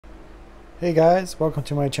Hey guys, welcome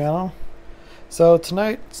to my channel. So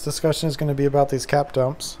tonight's discussion is going to be about these cap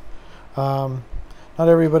dumps. Not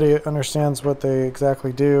everybody understands what they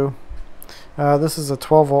exactly do. This is a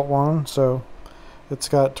 12 volt one, so it's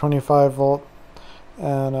got 25 volt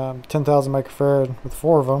and 10,000 microfarad with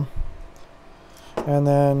 4 of them. And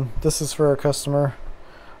then this is for our customer.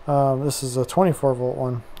 This is a 24 volt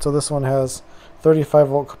one, so this one has 35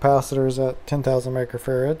 volt capacitors at 10,000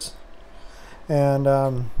 microfarads.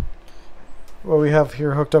 And what we have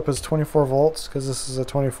here hooked up is 24 volts because this is a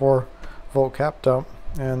 24 volt cap dump,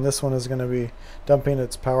 and this one is going to be dumping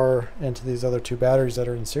its power into these other two batteries that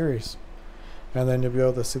are in series, and then you'll be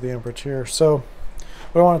able to see the amperage here. So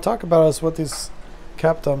what I want to talk about is what these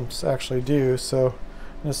cap dumps actually do. So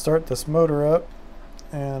I'm going to start this motor up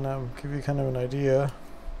and give you kind of an idea.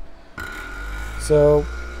 So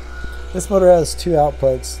this motor has two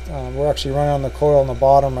outputs. We're actually running on the coil on the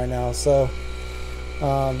bottom right now, so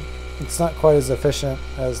it's not quite as efficient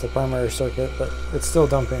as the primary circuit, but it's still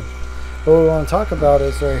dumping. But what we want to talk about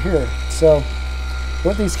is right here. So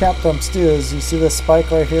what these cap dumps do is, you see this spike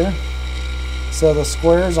right here? So the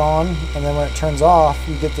square is on, and then when it turns off,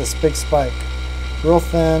 you get this big spike. Real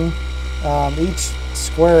thin. Each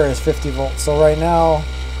square is 50 volts. So right now,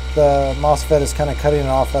 the MOSFET is kind of cutting it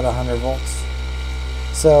off at 100 volts.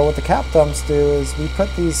 So what the cap dumps do is we put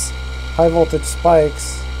these high voltage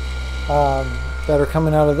spikes that are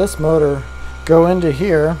coming out of this motor go into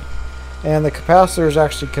here, and the capacitors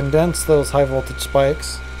actually condense those high voltage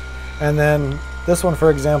spikes. And then this one, for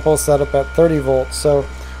example, is set up at 30 volts. So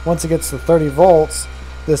once it gets to 30 volts,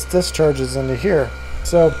 this discharges into here.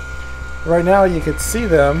 So right now you could see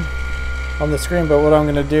them on the screen, but what I'm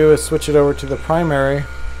going to do is switch it over to the primary,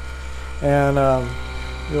 and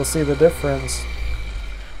you'll see the difference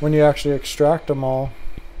when you actually extract them all.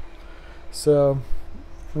 So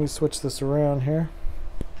let me switch this around here.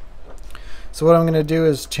 So what I'm going to do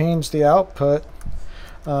is change the output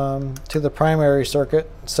to the primary circuit,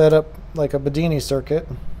 set up like a Bedini circuit.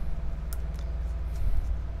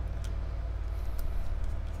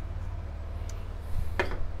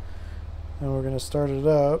 And we're going to start it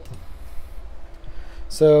up.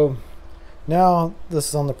 So now this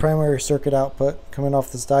is on the primary circuit output coming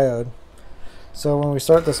off this diode. So when we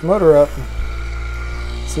start this motor up,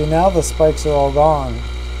 see, now the spikes are all gone.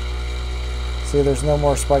 See, there's no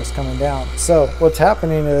more spikes coming down. So what's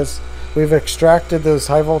happening is we've extracted those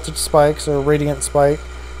high voltage spikes, or radiant spike,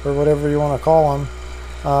 or whatever you want to call them.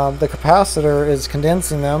 The capacitor is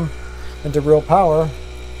condensing them into real power,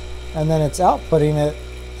 and then it's outputting it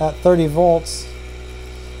at 30 volts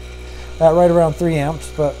at right around 3 amps,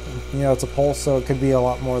 but you know, it's a pulse, so it could be a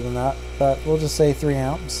lot more than that, but we'll just say 3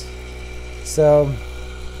 amps. So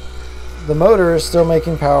the motor is still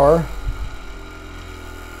making power,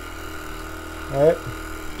 right?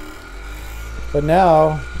 But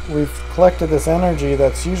now we've collected this energy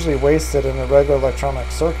that's usually wasted in a regular electronic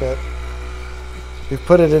circuit. We've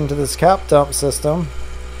put it into this cap dump system,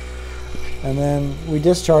 and then we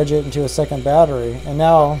discharge it into a second battery. And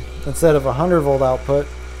now, instead of 100 volt output,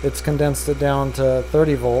 it's condensed it down to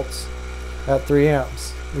 30 volts at 3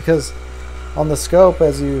 amps. Because on the scope,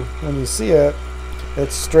 when you see it,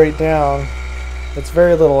 it's straight down. It's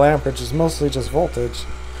very little amperage. It's mostly just voltage.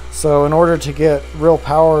 So in order to get real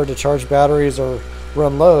power to charge batteries or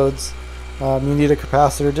run loads, you need a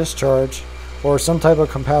capacitor discharge or some type of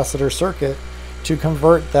capacitor circuit to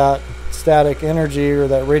convert that static energy, or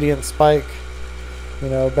that radiant spike, you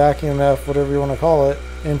know, back EMF, whatever you want to call it,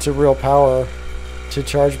 into real power to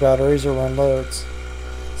charge batteries or run loads.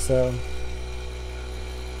 So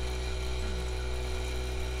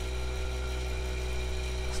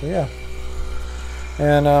yeah.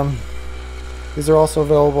 And these are also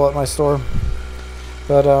available at my store,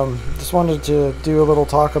 but just wanted to do a little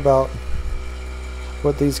talk about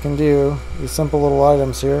what these can do, these simple little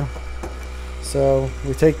items here. So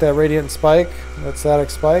we take that radiant spike, that static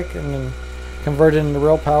spike, and then convert it into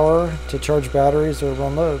real power to charge batteries or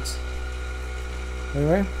run loads.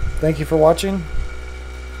 Anyway, thank you for watching.